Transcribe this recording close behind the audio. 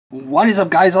What is up,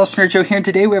 guys? FallenRedZeo here, and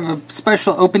today we have a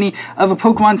special opening of a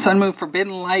Pokemon Sun&Moon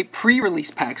Forbidden Light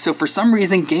pre-release pack. So for some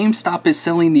reason, GameStop is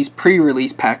selling these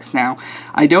pre-release packs now.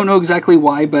 I don't know exactly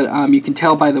why, but you can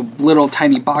tell by the little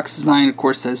tiny box design. Of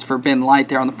course, says Forbidden Light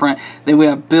there on the front. Then we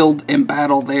have Build and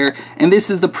Battle there, and this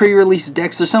is the pre-release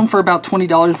decks. They're selling for about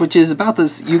 $20, which is about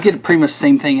this. You get pretty much the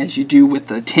same thing as you do with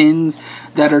the tins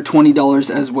that are $20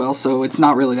 as well. So it's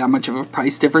not really that much of a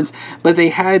price difference. But they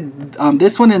had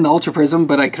this one in the Ultra Prism,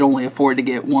 but I could only afford to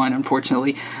get one,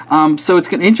 unfortunately. So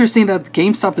it's interesting that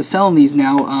GameStop is selling these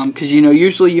now, because you know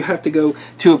usually you have to go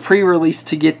to a pre-release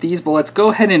to get these. But let's go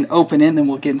ahead and open it, and then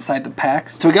we'll get inside the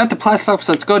packs. So we got the plastic,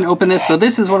 so let's go ahead and open this. So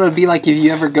this is what it would be like if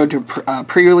you ever go to a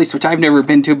pre-release, which I've never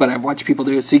been to, but I've watched people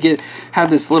do it. So you have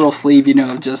this little sleeve, you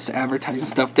know, just advertising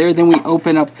stuff there. Then we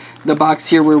open up the box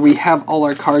here where we have all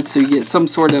our cards, so you get some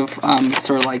sort of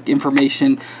like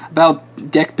information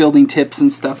about deck building tips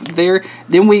and stuff there.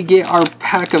 Then we get our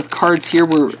pack of cards here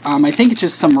where I think it's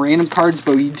just some random cards,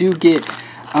 but we do get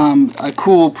a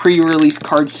cool pre-release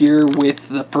card here with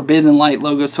the Forbidden Light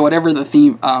logo. So whatever the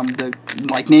theme, the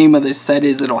name of this set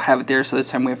is, it'll have it there. So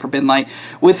this time we have Forbidden Light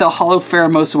with a Holo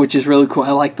Pheromosa, which is really cool.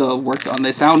 I like the work on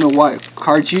this. I don't know what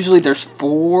cards. Usually there's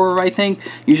 4, I think.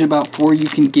 Usually about 4 you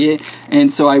can get.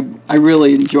 And so I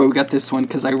really enjoy. We got this one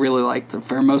because I really like the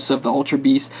Pheromosa of the Ultra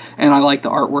Beast, and I like the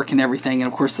artwork and everything, and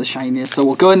of course the shininess. So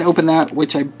we'll go ahead and open that,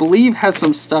 which I believe has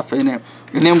some stuff in it.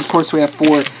 And then of course we have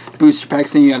 4 booster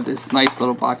packs. Then you have this nice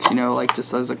little box, you know, like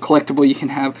just as a collectible you can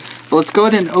have. But let's go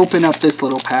ahead and open up this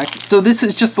little pack. So this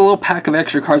is just a little pack of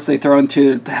extra cards they throw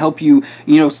into to help you,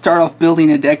 you know, start off building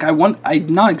a deck. I'm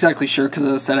not exactly sure because,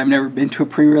 as I said, I've never been to a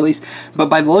pre-release, but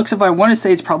by the looks of it, I want to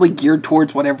say it's probably geared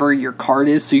towards whatever your card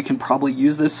is, so you can probably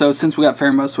use this. So since we got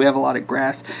Pheromosa, we have a lot of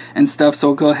grass and stuff, so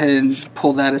we'll go ahead and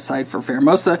pull that aside for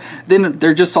Pheromosa. Then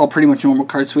they're just all pretty much normal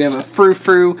cards. So we have a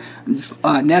Frou-Frou,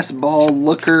 Nest Ball,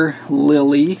 Looker,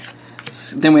 Lily.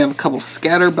 Then we have a couple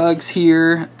Scatterbugs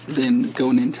here. Then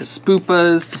going into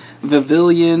Spoopas,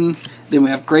 Vivillon. Then we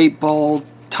have Great Ball,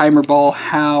 Timer Ball,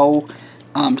 How,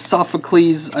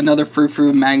 Sophocles, another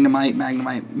Frou-Frou, Magnemite,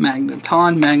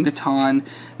 Magneton,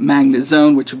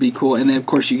 Magnezone, which would be cool. And then of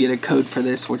course you get a code for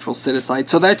this, which we'll set aside.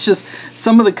 So that's just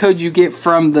some of the codes you get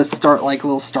from the like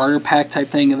little starter pack type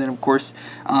thing. And then of course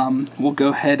we'll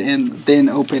go ahead and then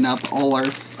open up all our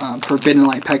Forbidden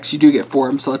Light packs. You do get 4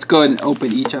 of them, so let's go ahead and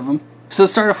open each of them. So to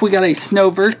start off, we got a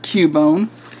Snover, Cubone,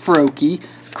 Froakie,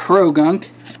 Krogunk,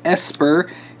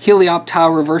 Esper,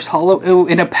 Helioptile Reverse Holo,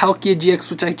 and a Palkia GX,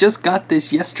 which I just got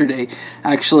this yesterday,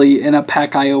 actually, in a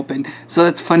pack I opened. So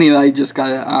that's funny that I just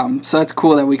got it. So that's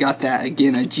cool that we got that,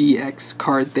 again, a GX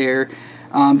card there.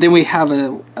 Then we have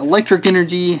a Electric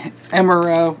Energy,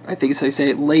 Emera, I think so you say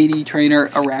it, Lady Trainer,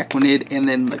 Araquanid, and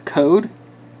then the code.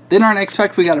 Then our next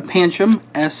pack, we got a Pancham,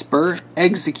 Esper,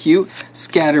 Execute,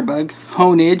 Scatterbug,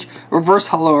 Honedge, Reverse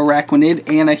Holo Araquanid,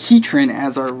 and a Heatran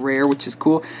as our rare, which is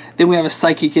cool. Then we have a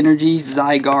Psychic Energy,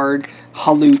 Zygarde,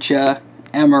 Hawlucha,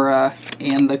 Emera,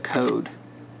 and the code.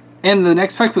 And the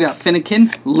next pack, we got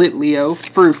Fennekin, Litleo,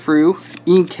 Frou-Frou,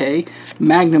 Inkay,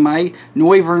 Magnemite,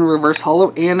 Noivern Reverse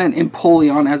Holo, and an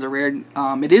Empoleon as a rare.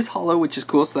 It is holo, which is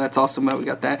cool, so that's awesome that we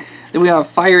got that. Then we have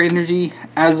Fire Energy,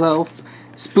 Azelf,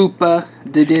 Spoopa,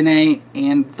 Dedenne,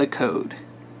 and the code.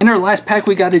 In our last pack,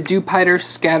 we got a Dewpider,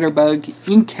 Scatterbug,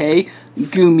 Inkay,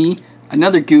 Goomy,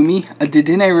 another Goomy, a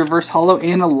Dedenne Reverse Holo,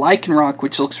 and a Lycanroc,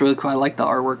 which looks really cool. I like the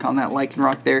artwork on that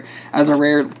Lycanroc there as a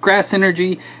rare. Grass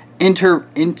Energy, I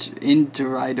don't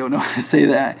know how to say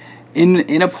that,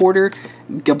 Inapporter,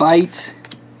 Gabite,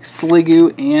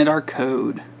 Sliggoo, and our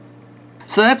code.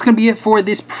 So that's going to be it for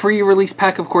this pre-release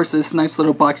pack. Of course, this nice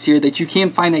little box here that you can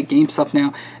find at GameStop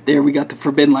now. There we got the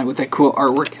Forbidden Light with that cool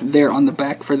artwork there on the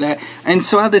back for that. And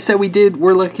so as I said,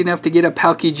 we're lucky enough to get a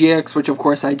Palkia GX, which of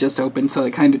course I just opened, so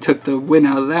it kind of took the win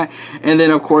out of that. And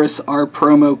then of course our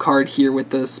promo card here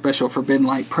with the special Forbidden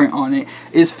Light print on it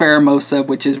is Pheromosa,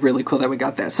 which is really cool that we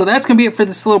got that. So that's going to be it for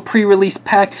this little pre-release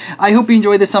pack. I hope you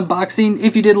enjoyed this unboxing.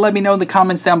 If you did, let me know in the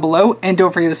comments down below. And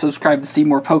don't forget to subscribe to see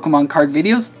more Pokemon card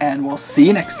videos, and we'll see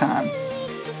you next time.